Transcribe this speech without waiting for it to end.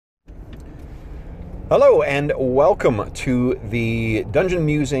Hello and welcome to the Dungeon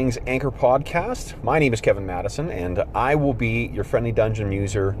Musings Anchor Podcast. My name is Kevin Madison and I will be your friendly dungeon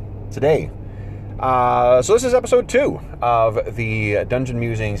muser today. So this is episode 2 of the Dungeon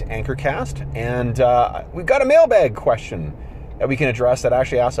Musings Anchorcast, and we've got a mailbag question that we can address that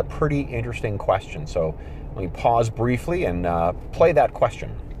actually asks a pretty interesting question. So let me pause briefly and play that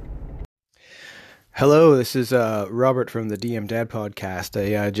question. Hello, this is Robert from the DM Dad podcast.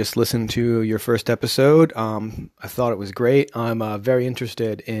 I just listened to your first episode. I thought it was great. I'm very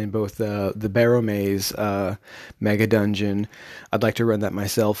interested in both the Barrow Maze mega dungeon. I'd like to run that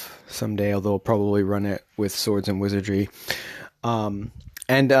myself someday, although I'll probably run it with Swords and Wizardry. I'm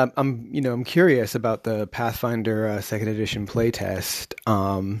curious about the Pathfinder second edition playtest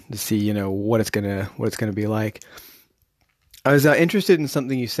to see what it's gonna be like. I was interested in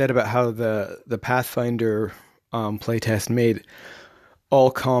something you said about how the Pathfinder playtest made all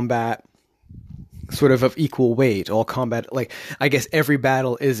combat sort of equal weight. All combat, like, I guess every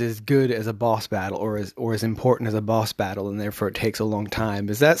battle is as good as a boss battle, or as important as a boss battle, and therefore it takes a long time.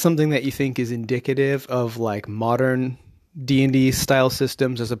 Is that something that you think is indicative of like modern D&D style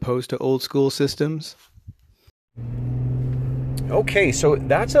systems as opposed to old school systems? Okay, so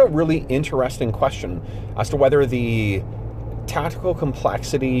that's a really interesting question as to whether the tactical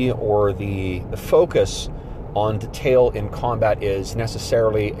complexity or the focus on detail in combat is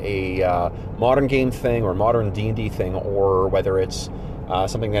necessarily a modern game thing or modern D&D thing, or whether it's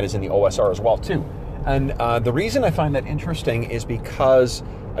something that is in the OSR as well too. And the reason I find that interesting is because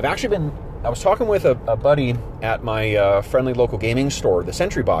I was talking with a buddy at my friendly local gaming store, the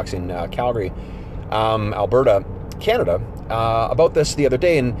Sentry Box in Calgary, Alberta, Canada, about this the other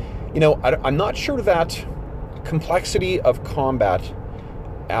day, and I'm not sure that complexity of combat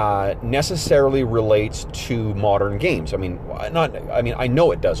necessarily relates to modern games. I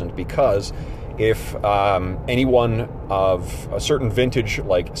know it doesn't, because if anyone of a certain vintage,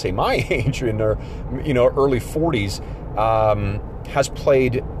 like say my age, in their early 40s, has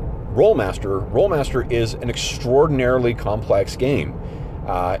played Rolemaster is an extraordinarily complex game.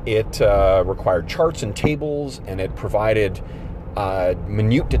 It required charts and tables, and it provided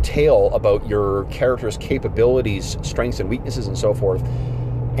minute detail about your character's capabilities, strengths and weaknesses, and so forth.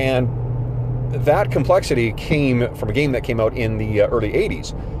 And that complexity came from a game that came out in the early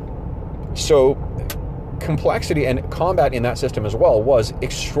 80s. So complexity and combat in that system as well was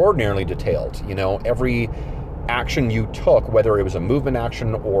extraordinarily detailed. Every action you took, whether it was a movement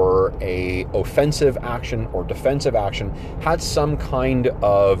action or a offensive action or defensive action, had some kind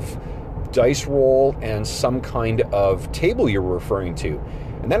of dice roll and some kind of table you're referring to.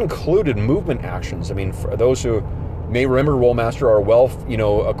 And that included movement actions. For those who may remember Rolemaster are well,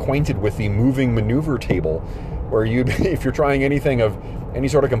 acquainted with the moving maneuver table, where if you're trying anything of any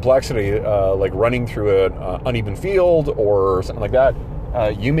sort of complexity, like running through an uneven field or something like that,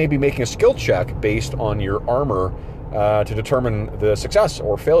 you may be making a skill check based on your armor to determine the success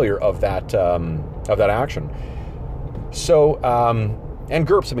or failure of that action. So, and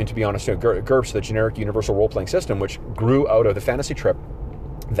GURPS, to be honest, GURPS, the generic universal role-playing system, which grew out of the fantasy trip,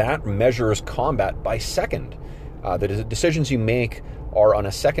 that measures combat by second. The decisions you make are on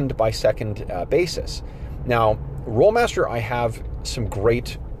a second-by-second basis. Now, Rolemaster, I have some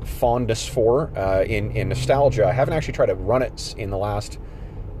great fondness for in nostalgia. I haven't actually tried to run it in the last,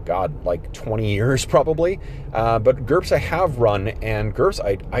 20 years probably. But GURPS I have run, and GURPS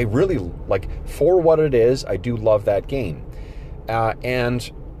I really like. For what it is, I do love that game. And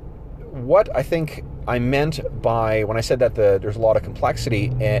what I think I meant by when I said that there's a lot of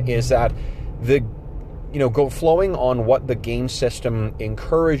complexity is that flowing on what the game system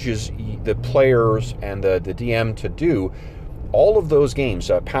encourages the players and the DM to do. All of those games,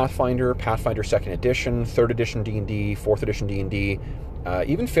 Pathfinder 2nd Edition, 3rd Edition D&D, 4th Edition D&D,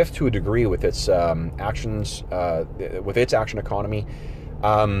 even 5th to a degree with its actions, with its action economy.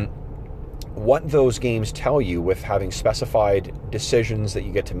 What those games tell you, with having specified decisions that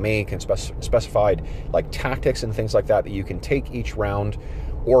you get to make and specified like tactics and things like that you can take each round,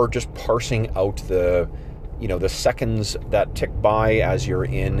 or just parsing out the seconds that tick by as you're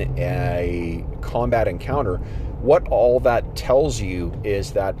in a combat encounter, what all that tells you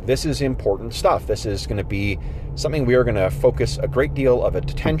is that this is important stuff. This is going to be something we are going to focus a great deal of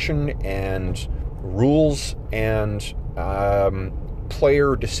attention and rules and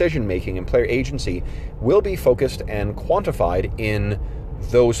player decision-making and player agency will be focused and quantified in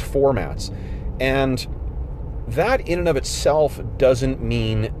those formats. And that in and of itself doesn't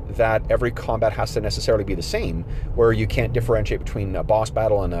mean that every combat has to necessarily be the same, where you can't differentiate between a boss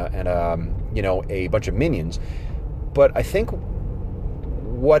battle and a bunch of minions. But I think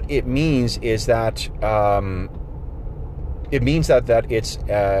what it means is that it means that it's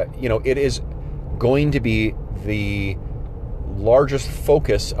it is going to be the largest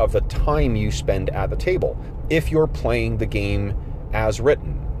focus of the time you spend at the table if you're playing the game as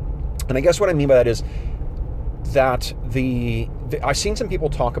written. And I guess what I mean by that is that I've seen some people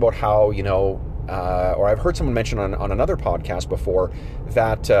talk about how, or I've heard someone mention on another podcast before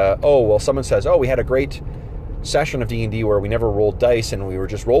that, someone says, we had a great session of D&D where we never rolled dice and we were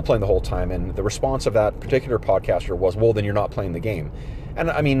just role-playing the whole time, and the response of that particular podcaster was, well, then you're not playing the game. And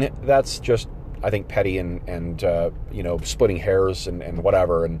I mean, that's just, I think, petty and splitting hairs and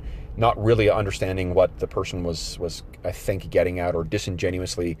whatever, and not really understanding what the person was I think, getting at, or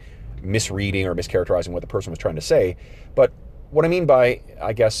disingenuously misreading or mischaracterizing what the person was trying to say. But what I mean by,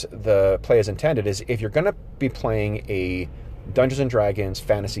 I guess, the play as intended is, if you're going to be playing a Dungeons & Dragons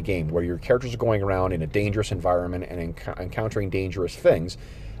fantasy game where your characters are going around in a dangerous environment and encountering dangerous things,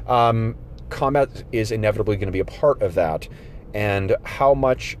 combat is inevitably going to be a part of that. And how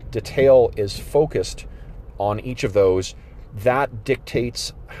much detail is focused on each of those, that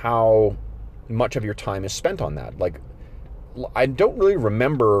dictates how much of your time is spent on that. Like, I don't really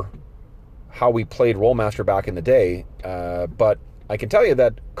remember how we played Rolemaster back in the day, but I can tell you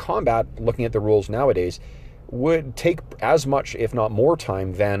that combat, looking at the rules nowadays, would take as much, if not more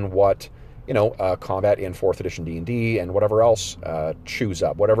time than what, combat in 4th edition D&D and whatever else chews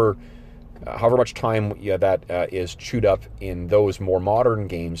up. However much time that is chewed up in those more modern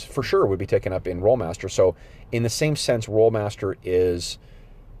games, for sure would be taken up in Rolemaster. So in the same sense, Rolemaster is,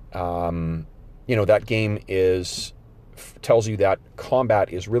 that game tells you that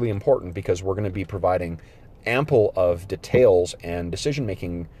combat is really important, because we're going to be providing ample of details and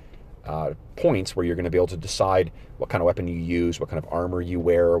decision-making points where you're going to be able to decide what kind of weapon you use, what kind of armor you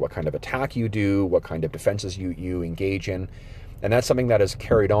wear, what kind of attack you do, what kind of defenses you engage in. And that's something that is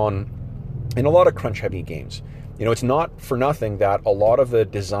carried on in a lot of crunch-heavy games. It's not for nothing that a lot of the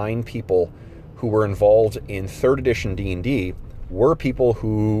design people who were involved in 3rd edition D&D were people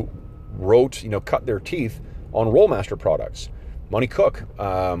who wrote, cut their teeth on Rolemaster products. Monty Cook,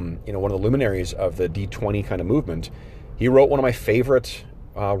 one of the luminaries of the D20 kind of movement, he wrote one of my favorite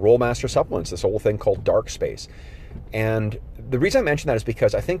Rolemaster supplements, this whole thing called Dark Space. And the reason I mention that is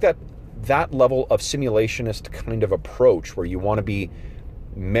because I think that level of simulationist kind of approach, where you want to be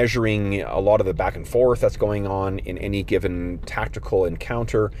measuring a lot of the back and forth that's going on in any given tactical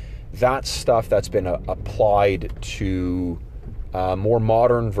encounter, that's stuff that's been applied to more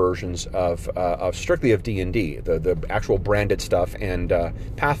modern versions of strictly of D&D, the actual branded stuff, and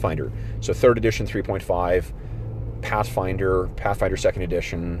Pathfinder. So 3rd edition 3.5, Pathfinder 2nd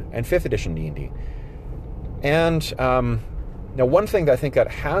edition, and 5th edition D&D. And now, one thing that I think that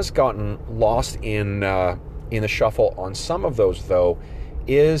has gotten lost in the shuffle on some of those, though,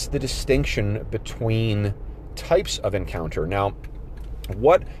 is the distinction between types of encounter. Now,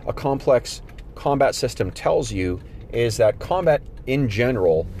 what a complex combat system tells you is that combat in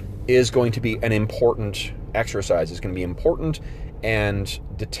general is going to be an important exercise. It's going to be important and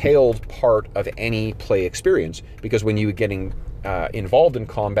detailed part of any play experience, because when you're getting involved in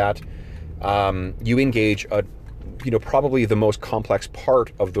combat, you engage probably the most complex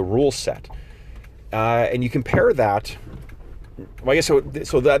part of the rule set, and you compare that. Well, I guess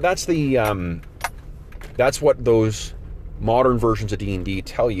that's what those modern versions of D&D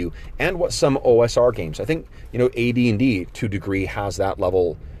tell you, and what some OSR games. I think AD&D to a degree has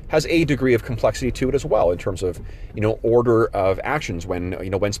a degree of complexity to it as well, in terms of order of actions when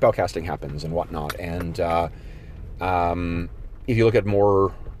when spellcasting happens and whatnot. And if you look at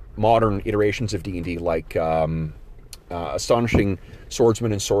more modern iterations of D&D, like Astonishing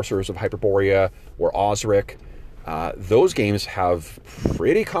Swordsmen and Sorcerers of Hyperborea or Osric, those games have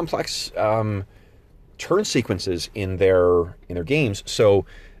pretty complex turn sequences in their games. So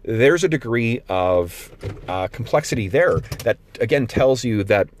there's a degree of complexity there that, again, tells you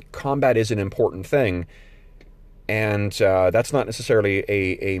that combat is an important thing, and that's not necessarily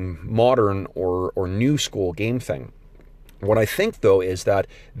a modern or new school game thing. What I think, though, is that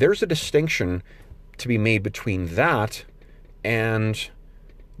there's a distinction to be made between that and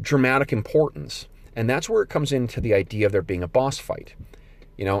dramatic importance. And that's where it comes into the idea of there being a boss fight.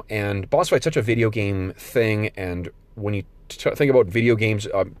 And boss fight's such a video game thing, and when you think about video games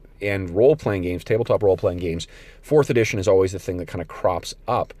and role-playing games, tabletop role-playing games, 4th edition is always the thing that kind of crops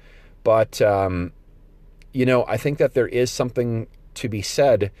up. But, I think that there is something to be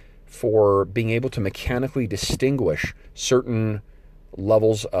said for being able to mechanically distinguish certain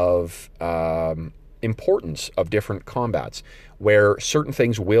levels of importance of different combats, where certain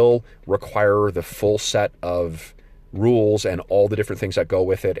things will require the full set of rules and all the different things that go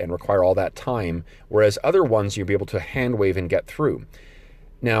with it and require all that time, whereas other ones you'll be able to hand wave and get through.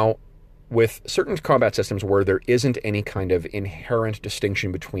 Now, with certain combat systems where there isn't any kind of inherent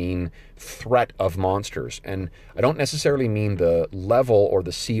distinction between threat of monsters, and I don't necessarily mean the level or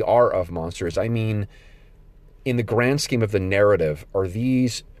the CR of monsters, I mean in the grand scheme of the narrative, are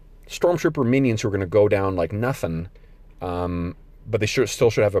these stormtrooper minions who are going to go down like nothing, but they still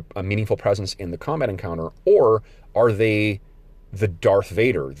should have a meaningful presence in the combat encounter, or are they the Darth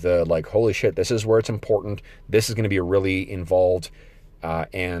Vader, the like, holy shit, this is where it's important, this is going to be a really involved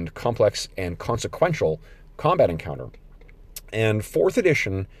and complex and consequential combat encounter. And 4th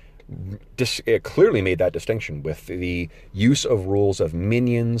edition it clearly made that distinction with the use of rules of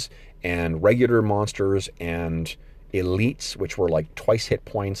minions and regular monsters and elites, which were like twice hit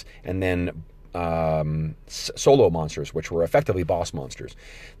points, and then solo monsters, which were effectively boss monsters.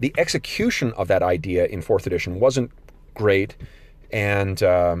 The execution of that idea in 4th edition wasn't great, and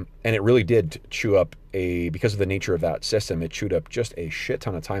it really did chew up because of the nature of that system, it chewed up just a shit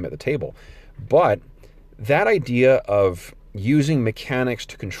ton of time at the table. But that idea of using mechanics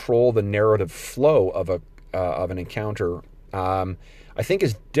to control the narrative flow of an encounter, I think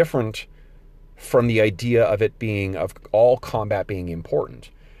is different from the idea of it being, of all combat being important.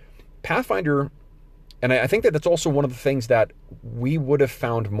 Pathfinder, and I think that that's also one of the things that we would have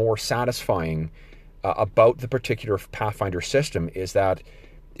found more satisfying about the particular Pathfinder system, is that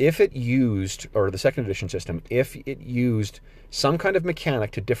if it used, or the 2nd edition system, if it used some kind of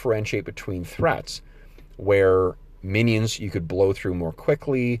mechanic to differentiate between threats, where minions you could blow through more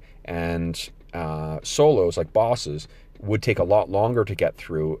quickly, and solos, like bosses, would take a lot longer to get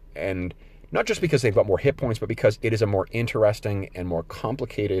through, and not just because they've got more hit points, but because it is a more interesting and more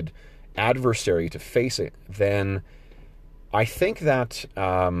complicated adversary to face it, then I think that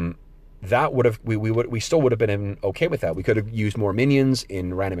that would have we still would have been okay with that. We could have used more minions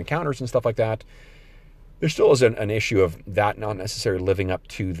in random encounters and stuff like that. There still is an issue of that not necessarily living up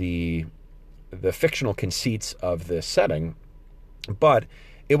to the fictional conceits of this setting, but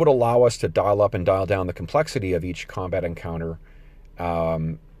it would allow us to dial up and dial down the complexity of each combat encounter,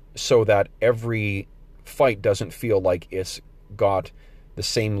 so that every fight doesn't feel like it's got the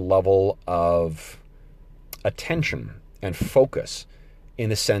same level of attention and focus, in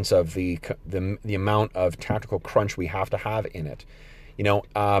the sense of the amount of tactical crunch we have to have in it. You know,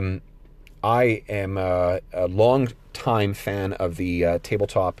 I am a long time fan of the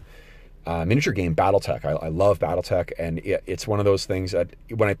tabletop miniature game BattleTech. I love BattleTech, and it's one of those things that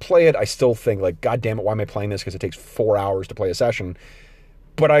when I play it, I still think like, God damn it, why am I playing this? Because it takes 4 hours to play a session.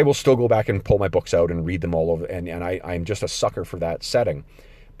 But I will still go back and pull my books out and read them all over, and I'm just a sucker for that setting.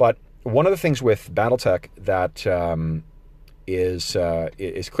 But one of the things with BattleTech that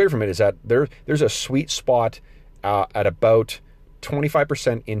is clear from it is that there's a sweet spot at about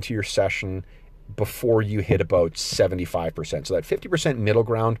 25% into your session before you hit about 75%. So that 50% middle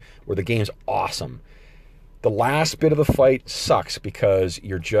ground where the game's awesome. The last bit of the fight sucks because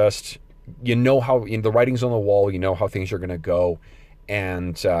you know how the writing's on the wall, you know how things are going to go.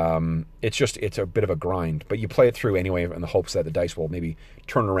 And it's a bit of a grind, but you play it through anyway in the hopes that the dice will maybe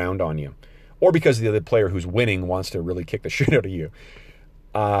turn around on you, or because the other player who's winning wants to really kick the shit out of you.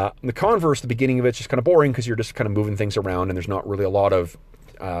 The converse, the beginning of it's just kind of boring because you're just kind of moving things around, and there's not really a lot of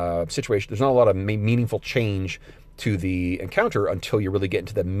there's not a lot of meaningful change to the encounter until you really get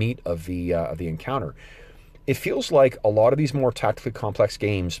into the meat of the encounter. It feels like a lot of these more tactically complex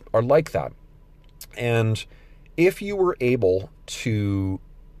games are like that, and if you were able to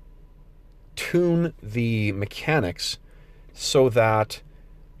tune the mechanics so that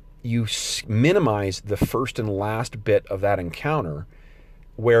you minimize the first and last bit of that encounter,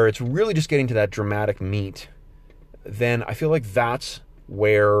 where it's really just getting to that dramatic meat, then I feel like that's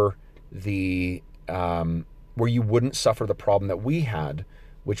where where you wouldn't suffer the problem that we had,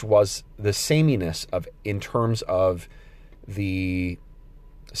 which was the sameness of, in terms of the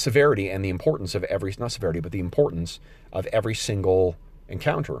severity and the importance of not severity, but the importance of every single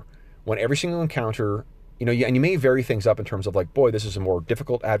encounter. When every single encounter, and you may vary things up in terms of like, boy, this is a more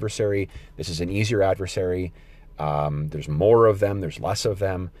difficult adversary, this is an easier adversary, there's more of them, there's less of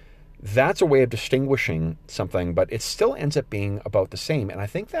them. That's a way of distinguishing something, but it still ends up being about the same. And I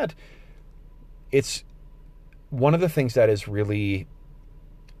think that it's one of the things that is really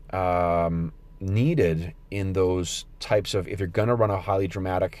needed in those types of, if you're going to run a highly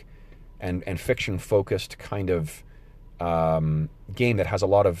dramatic and fiction focused kind of game that has a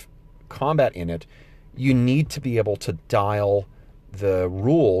lot of combat in it, you need to be able to dial the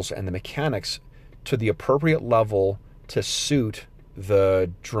rules and the mechanics to the appropriate level to suit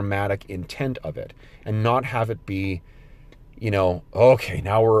the dramatic intent of it, and not have it be, okay,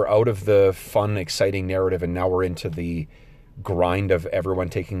 now we're out of the fun, exciting narrative, and now we're into the grind of everyone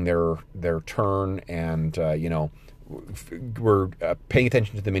taking their turn, and we're paying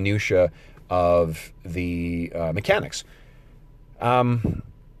attention to the minutia of the mechanics. And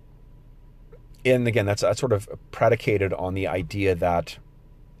again, that's sort of predicated on the idea that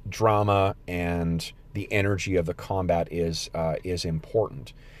drama and the energy of the combat is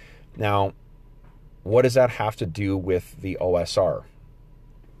important. Now, what does that have to do with the OSR?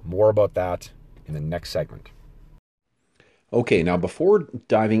 More about that in the next segment. Okay, now before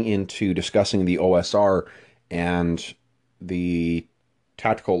diving into discussing the OSR and the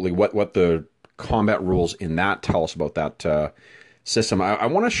tactical, what the combat rules in that tell us about that system, I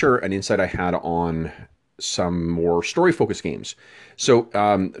want to share an insight I had on some more story-focused games. So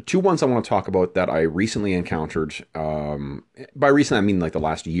two ones I want to talk about that I recently encountered, by recently I mean like the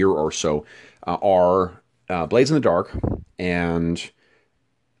last year or so, are Blades in the Dark and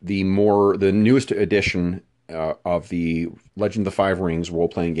the newest edition of the Legend of the Five Rings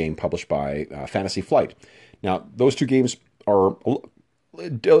role-playing game published by Fantasy Flight. Now, those two games are a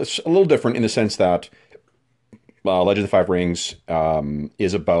little different in the sense that Legend of the Five Rings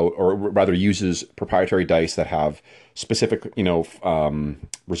is about, or rather uses proprietary dice that have specific,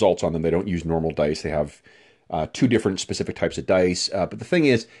 results on them. They don't use normal dice. They have two different specific types of dice. But the thing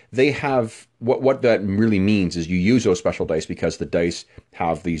is, they have, what that really means is you use those special dice because the dice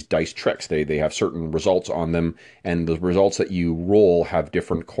have these dice tricks. They have certain results on them, and the results that you roll have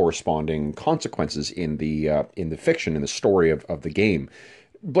different corresponding consequences in the fiction, in the story of the game.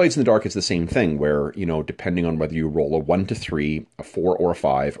 Blades in the Dark is the same thing, where, depending on whether you roll a 1 to 3, a 4 or a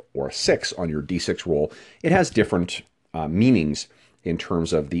 5, or a 6 on your d6 roll, it has different meanings in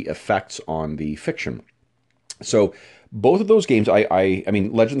terms of the effects on the fiction. So both of those games, I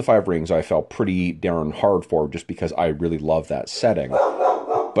mean, Legend of the Five Rings, I felt pretty darn hard for just because I really love that setting.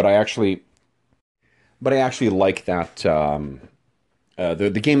 But I actually like that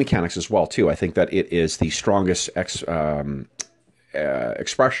the game mechanics as well too. I think that it is the strongest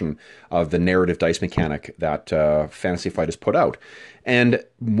expression of the narrative dice mechanic that Fantasy Flight has put out. And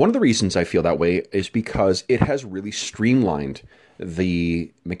one of the reasons I feel that way is because it has really streamlined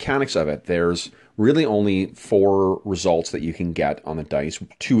the mechanics of it. There's really only 4 results that you can get on the dice.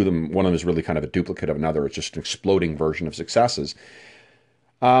 2 of them, one of them is really kind of a duplicate of another. It's just an exploding version of successes.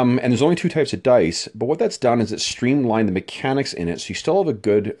 And there's only 2 types of dice, but what that's done is it's streamlined the mechanics in it, so you still have a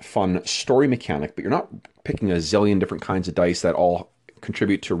good, fun story mechanic, but you're not picking a zillion different kinds of dice that all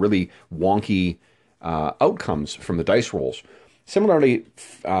contribute to really wonky outcomes from the dice rolls. Similarly,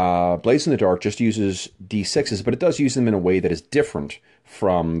 Blades in the Dark just uses d6s, but it does use them in a way that is different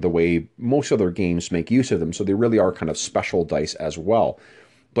from the way most other games make use of them, so they really are kind of special dice as well.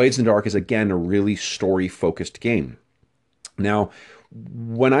 Blades in the Dark is, again, a really story-focused game. Now,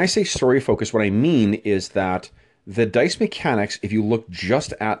 when I say story-focused, what I mean is that the dice mechanics, if you look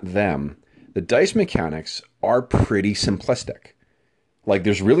just at them, the dice mechanics are pretty simplistic. Like,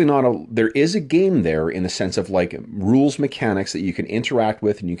 there's really there is a game there in the sense of, like, rules mechanics that you can interact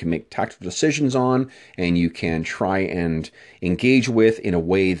with and you can make tactical decisions on and you can try and engage with in a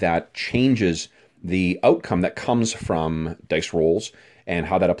way that changes the outcome that comes from dice rolls and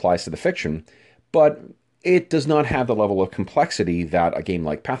how that applies to the fiction. But it does not have the level of complexity that a game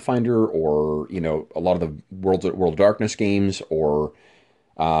like Pathfinder or, a lot of the World of Darkness games or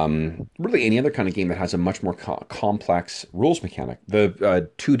really any other kind of game that has a much more complex rules mechanic. The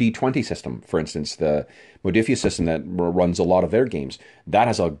 2D20 system, for instance, the Modiphius system that runs a lot of their games, that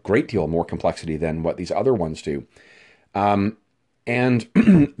has a great deal more complexity than what these other ones do. And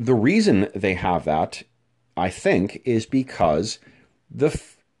the reason they have that, I think, is because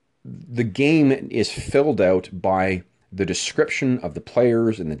the game is filled out by the description of the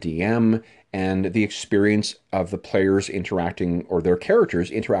players and the DM and the experience of the players interacting, or their characters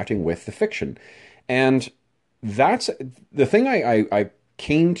interacting with the fiction. And that's the thing I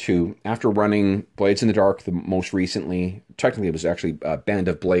came to after running Blades in the Dark the most recently. Technically, it was actually Band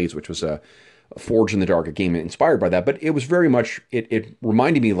of Blades, which was a Forge in the Dark, a game inspired by that. But it was very much, it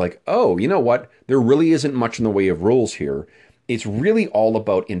reminded me like, oh, you know what? There really isn't much in the way of rules here. It's really all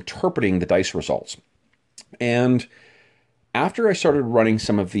about interpreting the dice results. And after I started running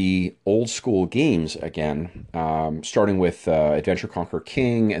some of the old school games again, starting with Adventure Conquer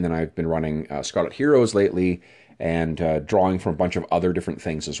King, and then I've been running Scarlet Heroes lately, and drawing from a bunch of other different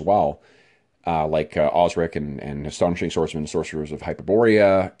things as well, like Osric and Astonishing Swordsmen and Sorcerers of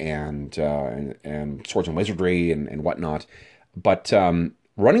Hyperborea, and Swords and Wizardry and whatnot. But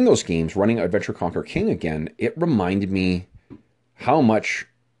running those games, running Adventure Conquer King again, it reminded me how much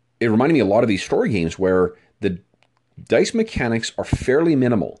it reminded me a lot of these story games where the dice mechanics are fairly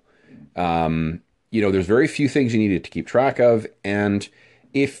minimal. There's very few things you needed to keep track of, and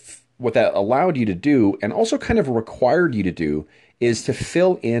if what that allowed you to do, and also kind of required you to do, is to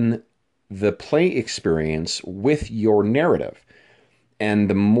fill in the play experience with your narrative. And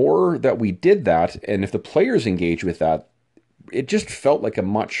the more that we did that, and if the players engaged with that, it just felt like a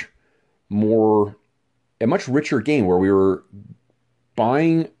much richer game where we were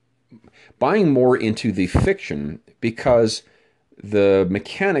buying more into the fiction because the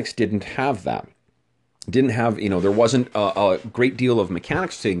mechanics didn't have that. There wasn't a great deal of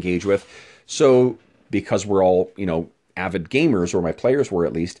mechanics to engage with. So because we're all, avid gamers, or my players were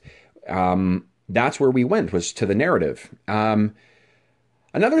at least, that's where we went, was to the narrative.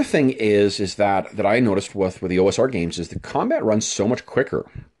 Another thing is that I noticed with the OSR games is the combat runs so much quicker.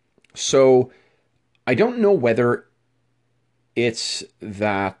 So I don't know whether it's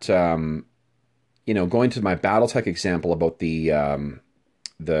that, going to my BattleTech example about the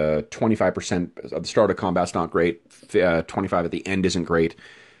 25% at the start of combat's not great, 25 at the end isn't great,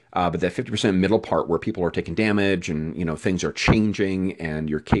 but that 50% middle part where people are taking damage and things are changing and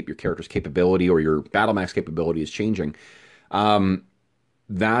your character's capability or your battle max capability is changing.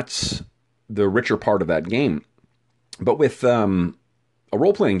 That's the richer part of that game. But with a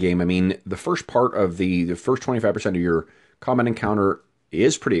role-playing game, I mean, the first part of the first 25% of your combat encounter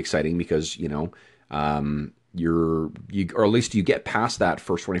is pretty exciting because, or at least you get past that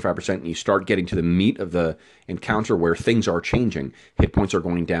first 25% and you start getting to the meat of the encounter where things are changing. Hit points are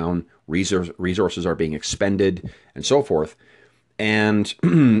going down, resources are being expended, and so forth. And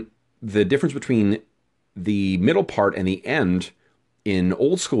the difference between the middle part and the end in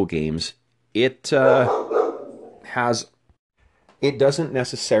old school games, it doesn't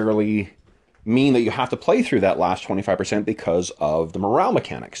necessarily mean that you have to play through that last 25% because of the morale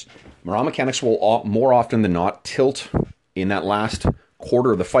mechanics. Morale mechanics will more often than not tilt in that last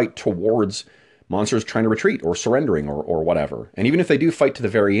quarter of the fight towards monsters trying to retreat or surrendering or whatever. And even if they do fight to the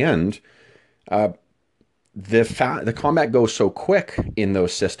very end, the combat goes so quick in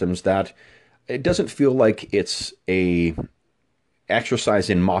those systems that it doesn't feel like it's a exercise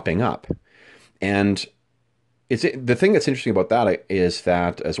in mopping up. And the thing that's interesting about that is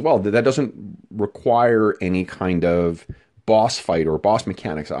that as well, that doesn't require any kind of boss fight or boss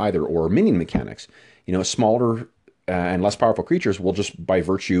mechanics either, or minion mechanics. Smaller and less powerful creatures will just, by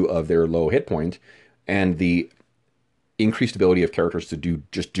virtue of their low hit point and the increased ability of characters to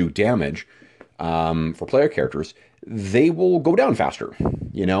do damage for player characters, they will go down faster.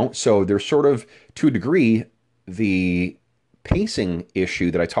 So there's sort of, to a degree, the pacing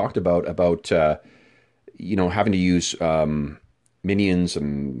issue that I talked about having to use minions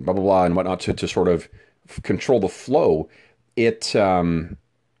and blah, blah, blah, and whatnot to sort of control the flow. It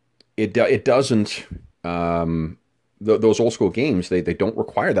doesn't, those old school games, they don't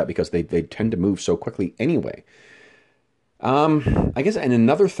require that because they tend to move so quickly anyway. I guess, and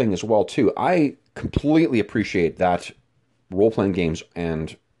another thing as well, too, I completely appreciate that role-playing games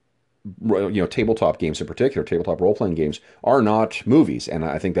and tabletop games in particular, tabletop role-playing games, are not movies. And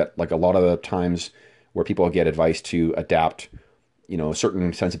I think that, like, a lot of the times where people get advice to adapt,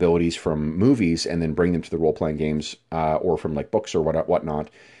 certain sensibilities from movies and then bring them to the role-playing games, or from like books or whatnot,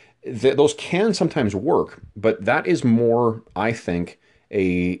 those can sometimes work, but that is more, I think,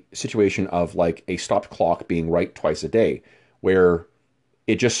 a situation of like a stopped clock being right twice a day, where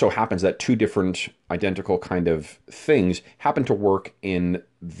it just so happens that two different identical kind of things happen to work in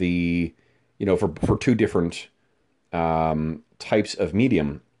the, for two different types of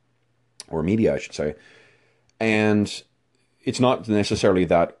medium, or media, I should say. And it's not necessarily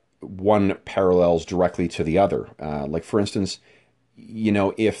that one parallels directly to the other. Like, for instance,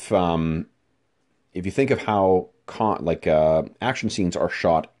 if you think of how action scenes are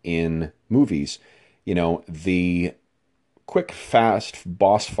shot in movies, the quick, fast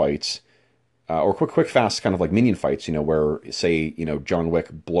boss fights, or quick, fast kind of like minion fights, where, say, John Wick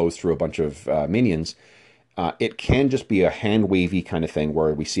blows through a bunch of minions. It can just be a hand-wavy kind of thing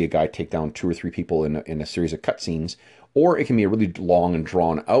where we see a guy take down 2 or 3 people in a series of cutscenes, or it can be a really long and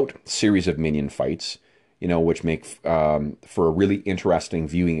drawn-out series of minion fights, which make for a really interesting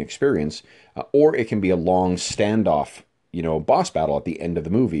viewing experience, or it can be a long standoff, boss battle at the end of the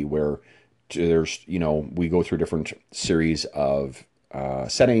movie where there's, we go through different series of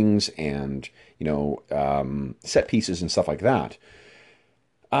settings and, set pieces and stuff like that.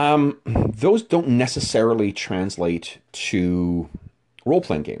 Those don't necessarily translate to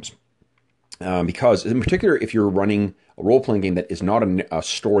role-playing games. because in particular, if you're running a role-playing game that is not a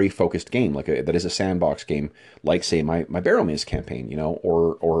story-focused game, that is a sandbox game, like say my Barrel Maze campaign,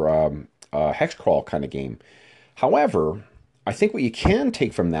 or a hex crawl kind of game. However, I think what you can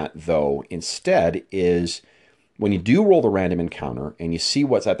take from that, though, instead, is when you do roll the random encounter and you see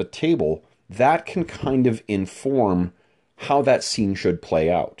what's at the table, that can kind of inform how that scene should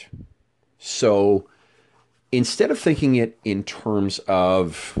play out. So instead of thinking it in terms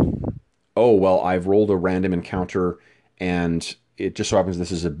of, oh, well, I've rolled a random encounter and it just so happens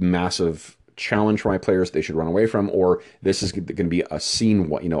this is a massive challenge for my players they should run away from, or this is going to be a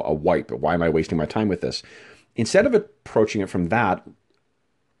scene, a wipe. Why am I wasting my time with this? Instead of approaching it from that,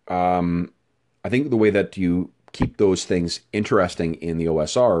 I think the way that you keep those things interesting in the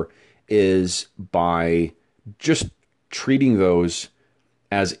OSR is by just treating those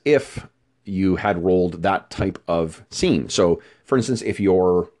as if you had rolled that type of scene. So, for instance, if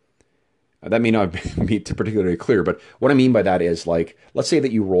you're, that may not be particularly clear, but what I mean by that is, like, let's say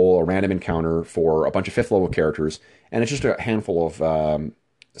that you roll a random encounter for a bunch of 5th level characters, and it's just a handful of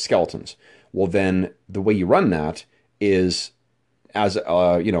skeletons. Well, then the way you run that is as,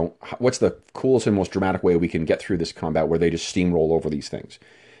 what's the coolest and most dramatic way we can get through this combat where they just steamroll over these things?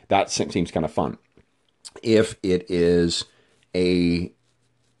 That seems kind of fun. If it is a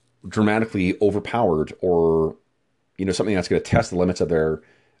dramatically overpowered or, something that's going to test the limits of their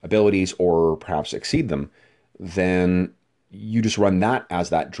abilities or perhaps exceed them, then you just run that as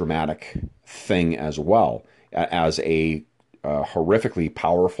that dramatic thing as well, as a horrifically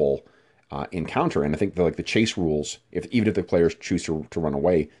powerful encounter. And I think the chase rules, even if the players choose to run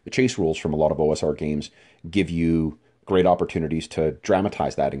away, the chase rules from a lot of OSR games give you great opportunities to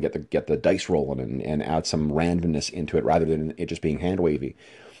dramatize that and get the dice rolling and add some randomness into it rather than it just being hand wavy.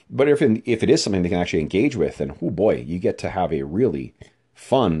 But if it is something they can actually engage with, then oh boy, you get to have a really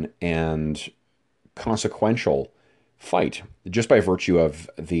fun and consequential fight just by virtue of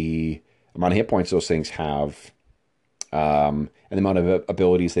the amount of hit points those things have, and the amount of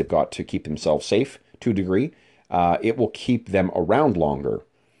abilities they've got to keep themselves safe to a degree. It will keep them around longer,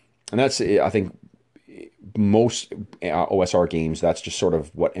 and that's, I think, most OSR games, that's just sort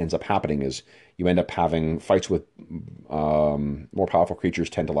of what ends up happening is you end up having fights with more powerful creatures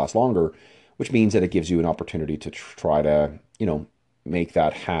tend to last longer, which means that it gives you an opportunity to try to, make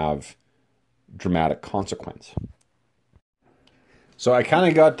that have dramatic consequence. So I kind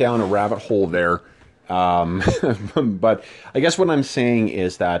of got down a rabbit hole there. But I guess what I'm saying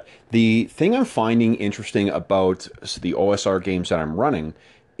is that the thing I'm finding interesting about the OSR games that I'm running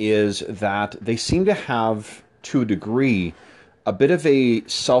is that they seem to have, to a degree, a bit of a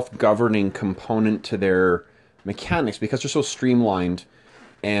self-governing component to their mechanics because they're so streamlined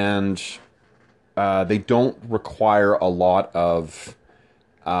and they don't require a lot of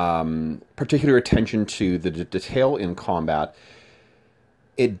particular attention to the detail in combat.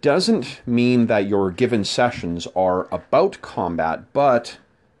 It doesn't mean that your given sessions are about combat, but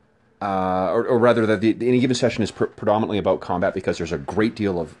or rather that any given session is predominantly about combat because there's a great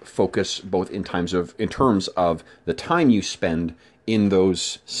deal of focus both in terms of the time you spend in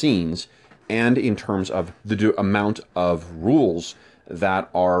those scenes and in terms of the amount of rules that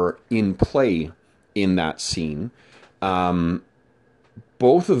are in play in that scene.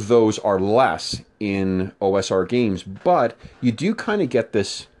 Both of those are less in OSR games, but you do kind of get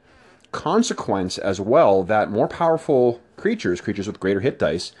this consequence as well that more powerful creatures with greater hit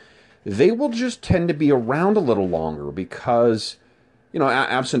dice, they will just tend to be around a little longer because,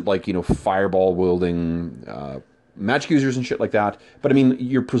 absent fireball wielding magic users and shit like that. But I mean,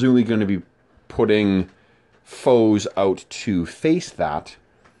 you're presumably going to be putting foes out to face that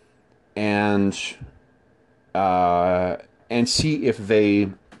and see if they,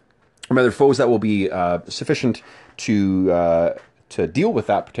 or rather, foes that will be sufficient to deal with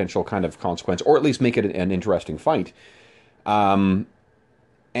that potential kind of consequence, or at least make it an interesting fight.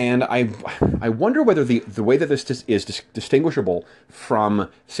 And I wonder whether the way that this is distinguishable from,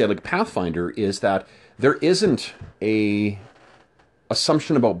 say, like Pathfinder is that there isn't a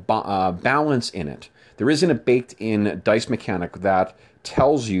assumption about balance in it. There isn't a baked-in dice mechanic that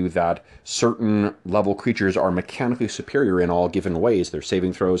tells you that certain level creatures are mechanically superior in all given ways. Their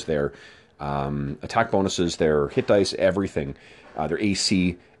saving throws, their attack bonuses, their hit dice, everything, their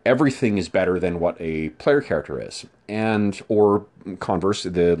AC. Everything is better than what a player character is. Or converse,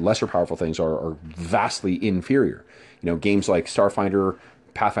 the lesser powerful things are vastly inferior. Games like Starfinder,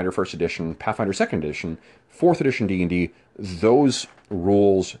 Pathfinder 1st Edition, Pathfinder 2nd Edition, 4th Edition D&D, those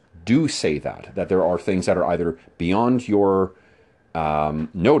rules do say that there are things that are either beyond your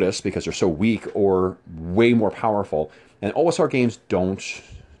notice because they're so weak or way more powerful. And OSR games don't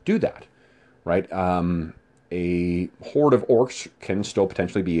do that. right? A horde of orcs can still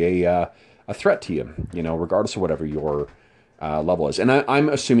potentially be a threat to you, regardless of whatever your level is. And I'm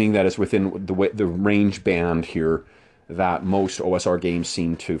assuming that it's within the range band here that most OSR games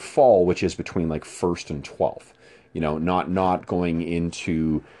seem to fall, which is between like 1st and 12th. Not going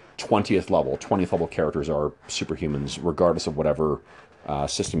into 20th level. 20th level characters are superhumans, regardless of whatever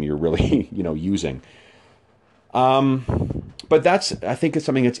system you're really using. But I think it's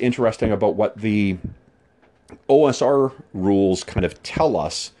something that's interesting about what the OSR rules kind of tell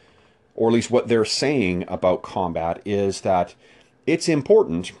us, or at least what they're saying about combat, is that it's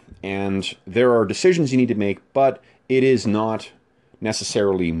important and there are decisions you need to make, but it is not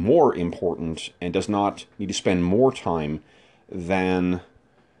necessarily more important and does not need to spend more time than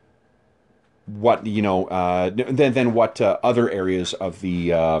what than what other areas of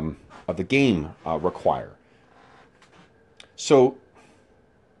the game require. So,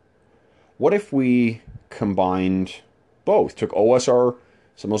 what if we combined both? Took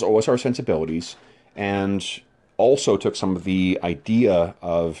some of those OSR sensibilities, and also took some of the idea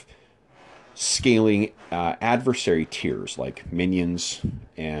of scaling adversary tiers like minions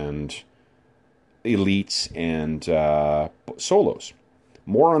and elites and solos.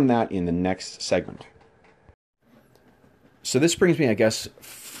 More on that in the next segment. So this brings me, I guess,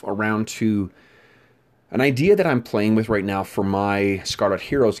 around to an idea that I'm playing with right now for my Scarlet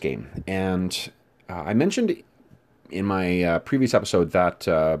Heroes game. And I mentioned in my previous episode that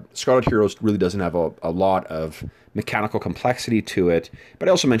Scarlet Heroes really doesn't have a lot of mechanical complexity to it. But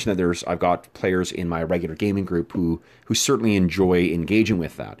I also mentioned that I've got players in my regular gaming group who certainly enjoy engaging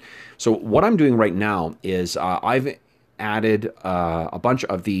with that. So what I'm doing right now is I've added a bunch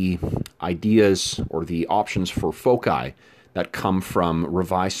of the ideas or the options for foci that come from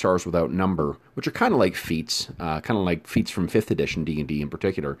Revised Stars Without Number, which are kind of like feats from 5th edition D&D in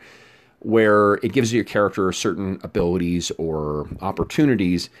particular, where it gives your character certain abilities or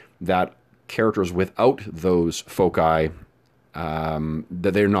opportunities that characters without those foci that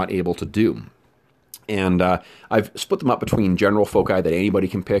they're not able to do. And I've split them up between general foci that anybody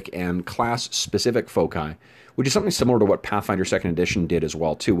can pick and class-specific foci, which is something similar to what Pathfinder 2nd Edition did as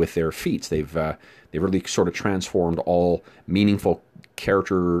well, too, with their feats. They've really sort of transformed all meaningful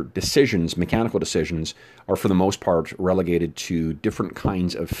character decisions, mechanical decisions, are for the most part relegated to different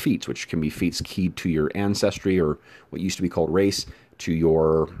kinds of feats, which can be feats keyed to your ancestry or what used to be called race, to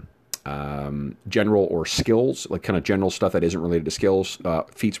your general or skills, like kind of general stuff that isn't related to skills,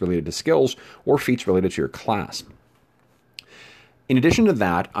 feats related to skills, or feats related to your class. In addition to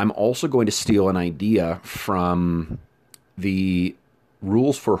that, I'm also going to steal an idea from the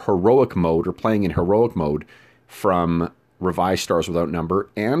rules for heroic mode, or playing in heroic mode, from Revised Stars Without Number,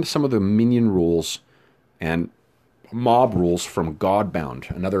 and some of the minion rules and mob rules from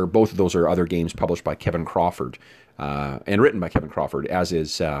Godbound. Both of those are other games published by Kevin Crawford and written by Kevin Crawford, as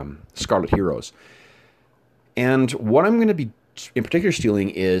is Scarlet Heroes. And what I'm going to be in particular stealing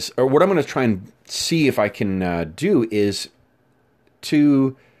is, or what I'm going to try and see if I can do, is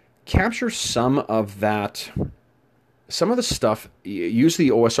to capture some of the stuff, use the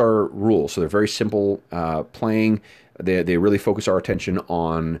OSR rules. So they're very simple playing. They really focus our attention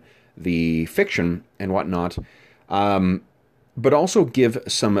on the fiction and whatnot, but also give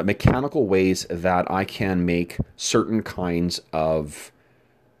some mechanical ways that I can make certain kinds of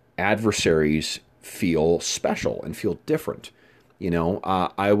adversaries feel special and feel different.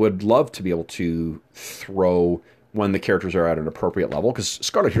 I would love to be able to throw when the characters are at an appropriate level, because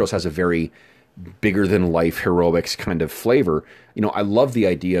Scarlet Heroes has a very bigger-than-life heroics kind of flavor. I love the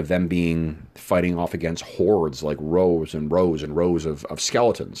idea of them fighting off against hordes, like rows and rows and rows of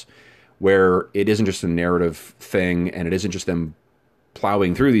skeletons, where it isn't just a narrative thing, and it isn't just them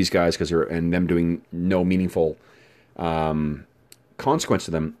plowing through these guys and them doing no meaningful consequence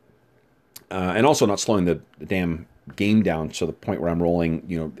to them, and also not slowing the damn game down to the point where I'm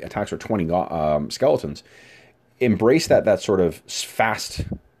rolling, attacks for 20 skeletons. Embrace that sort of fast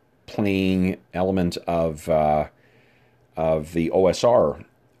playing element of the OSR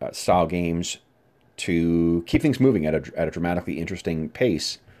style games to keep things moving at a dramatically interesting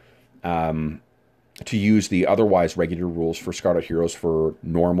pace. To use the otherwise regular rules for Scarlet Heroes for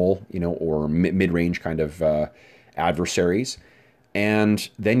normal, or mid-range kind of adversaries, and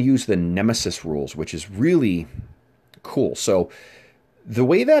then use the Nemesis rules, which is really cool. So the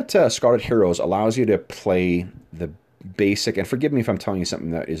way that Scarlet Heroes allows you to play the basic, and forgive me if I'm telling you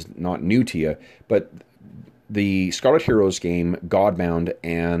something that is not new to you, but the Scarlet Heroes game, Godbound,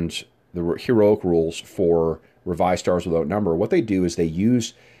 and the heroic rules for Revised Stars Without Number, what they do is they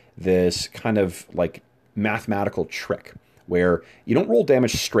use this kind of like mathematical trick where you don't roll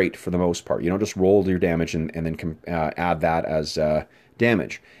damage straight for the most part. You don't just roll your damage and then add that as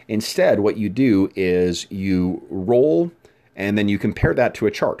damage. Instead, what you do is you roll and then you compare that to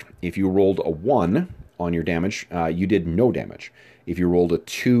a chart. If you rolled a 1 on your damage, you did no damage. If you rolled a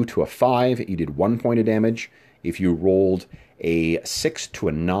 2 to a 5, you did 1 point of damage. If you rolled a 6 to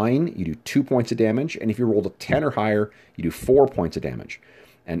a 9, you do 2 points of damage. And if you rolled a 10 or higher, you do 4 points of damage.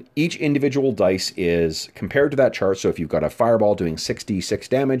 And each individual dice is compared to that chart. So if you've got a fireball doing 66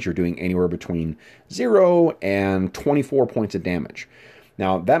 damage, you're doing anywhere between 0 and 24 points of damage.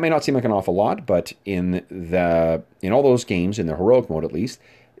 Now, that may not seem like an awful lot, but in all those games, in the heroic mode at least,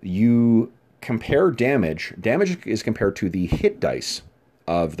 you compare damage. Damage is compared to the hit dice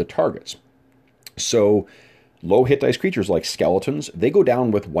of the targets. So low hit dice creatures like skeletons, they go down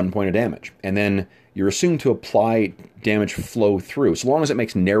with 1 point of damage. And then you're assumed to apply damage flow through. So long as it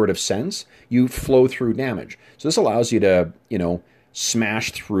makes narrative sense, you flow through damage. So this allows you to,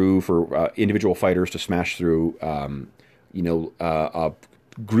 smash through, for individual fighters to smash through, a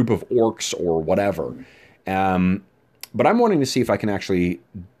group of orcs or whatever. But I'm wanting to see if I can actually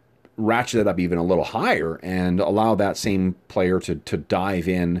ratchet it up even a little higher and allow that same player to dive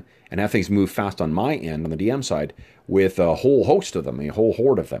in and have things move fast on my end, on the DM side, with a whole host of them, a whole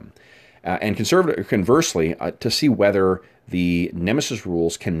horde of them. And conversely, to see whether the Nemesis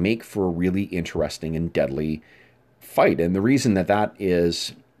rules can make for a really interesting and deadly fight. And the reason that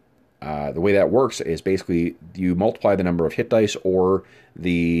is, the way that works is basically you multiply the number of hit dice or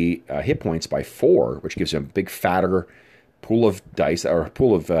the hit points by 4, which gives you a big fatter pool of dice, or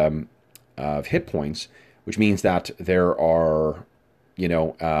pool of hit points, which means that there are,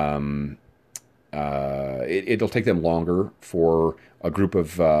 it'll take them longer for a group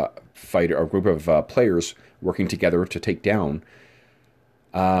of players working together to take down.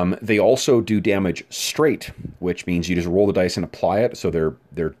 They also do damage straight, which means you just roll the dice and apply it, so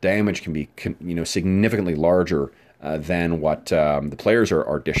their damage can be significantly larger than what the players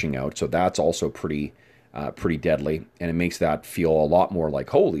are dishing out. So that's also pretty deadly, and it makes that feel a lot more like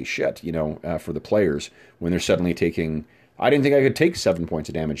holy shit, for the players when they're suddenly taking. I didn't think I could take 7 points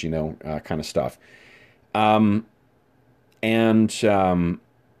of damage, kind of stuff.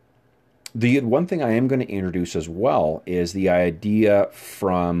 The one thing I am going to introduce as well is the idea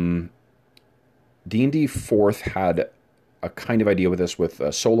from D&D 4th had a kind of idea with this, with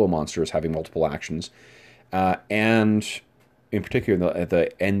solo monsters having multiple actions, and in particular at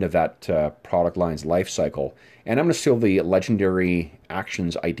the end of that product line's life cycle. And I'm going to steal the legendary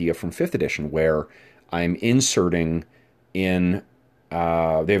actions idea from 5th edition, where I'm inserting in.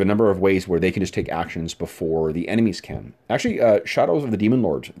 They have a number of ways where they can just take actions before the enemies can. Actually, Shadows of the Demon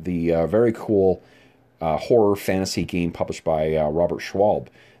Lord, the very cool horror fantasy game published by Robert Schwalb,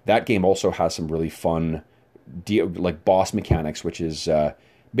 that game also has some really fun boss mechanics, which is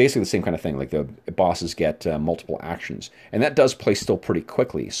basically the same kind of thing. Like the bosses get multiple actions, and that does play still pretty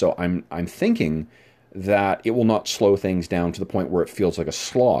quickly. So I'm thinking that it will not slow things down to the point where it feels like a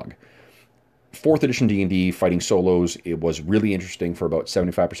slog. 4th edition D&D fighting solos, it was really interesting for about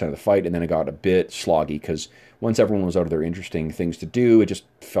 75% of the fight, and then it got a bit sloggy because once everyone was out of their interesting things to do, it just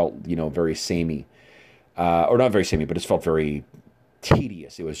felt, very samey. Or not very samey, but it felt very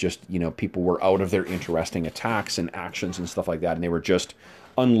tedious. It was just, people were out of their interesting attacks and actions and stuff like that, and they were just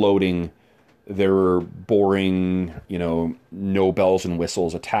unloading their boring, no bells and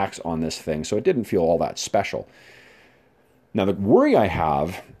whistles attacks on this thing, so it didn't feel all that special. Now, the worry I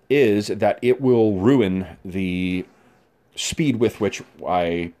have is that it will ruin the speed with which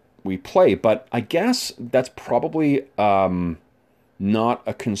we play, but I guess that's probably not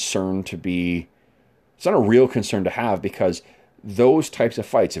a concern to be. It's not a real concern to have, because those types of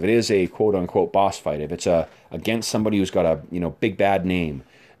fights, if it is a quote-unquote boss fight, if it's against somebody who's got a big bad name,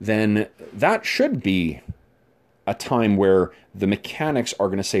 then that should be a time where the mechanics are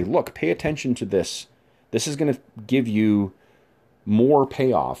going to say, look, pay attention to this. This is going to give you more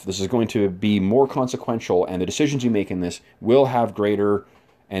payoff. This is going to be more consequential, and the decisions you make in this will have greater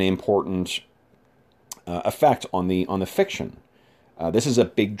and important effect on the fiction. This is a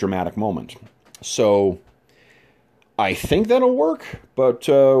big dramatic moment. So I think that'll work, but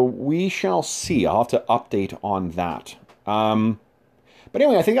we shall see. I'll have to update on that. But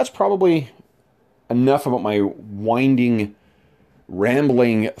anyway, I think that's probably enough about my winding,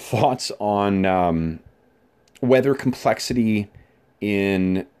 rambling thoughts on whether complexity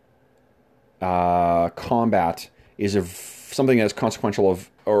in combat is something that's consequential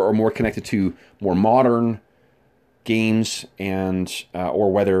or more connected to more modern games, and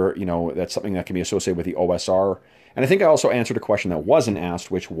or whether that's something that can be associated with the OSR. And I think I also answered a question that wasn't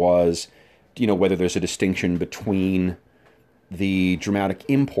asked, which was whether there's a distinction between the dramatic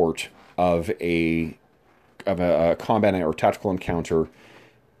import of a combat or tactical encounter,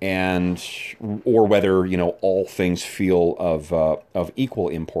 and or whether all things feel of equal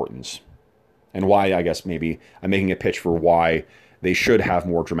importance, and why I guess maybe I'm making a pitch for why they should have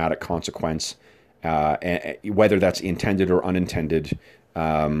more dramatic consequence, whether that's intended or unintended,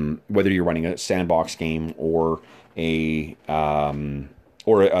 whether you're running a sandbox game or a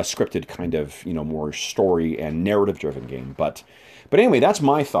scripted kind of more story and narrative driven game. But anyway, that's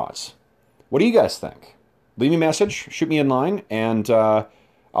my thoughts. What do you guys think? Leave me a message, shoot me in line, and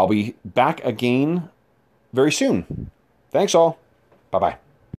I'll be back again very soon. Thanks all. Bye-bye.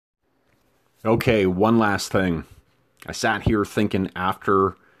 Okay, one last thing. I sat here thinking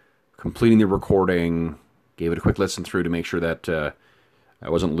after completing the recording, gave it a quick listen through to make sure that I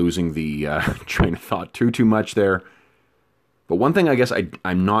wasn't losing the train of thought too much there. But one thing I guess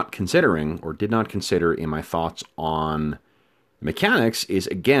I'm not considering, or did not consider in my thoughts on mechanics, is,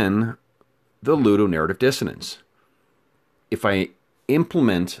 again, the ludonarrative dissonance. If I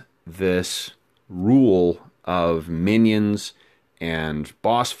implement this rule of minions and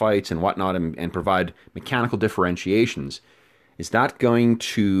boss fights and whatnot and provide mechanical differentiations, is that going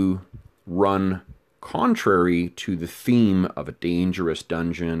to run contrary to the theme of a dangerous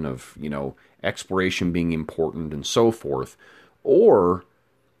dungeon, of, exploration being important and so forth? Or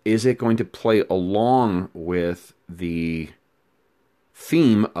is it going to play along with the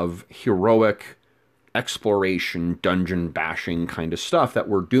theme of heroic exploration, dungeon bashing kind of stuff that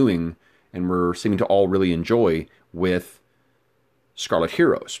we're doing and we're seeming to all really enjoy with Scarlet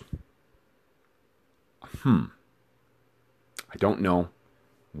Heroes? I don't know.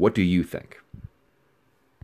 What do you think?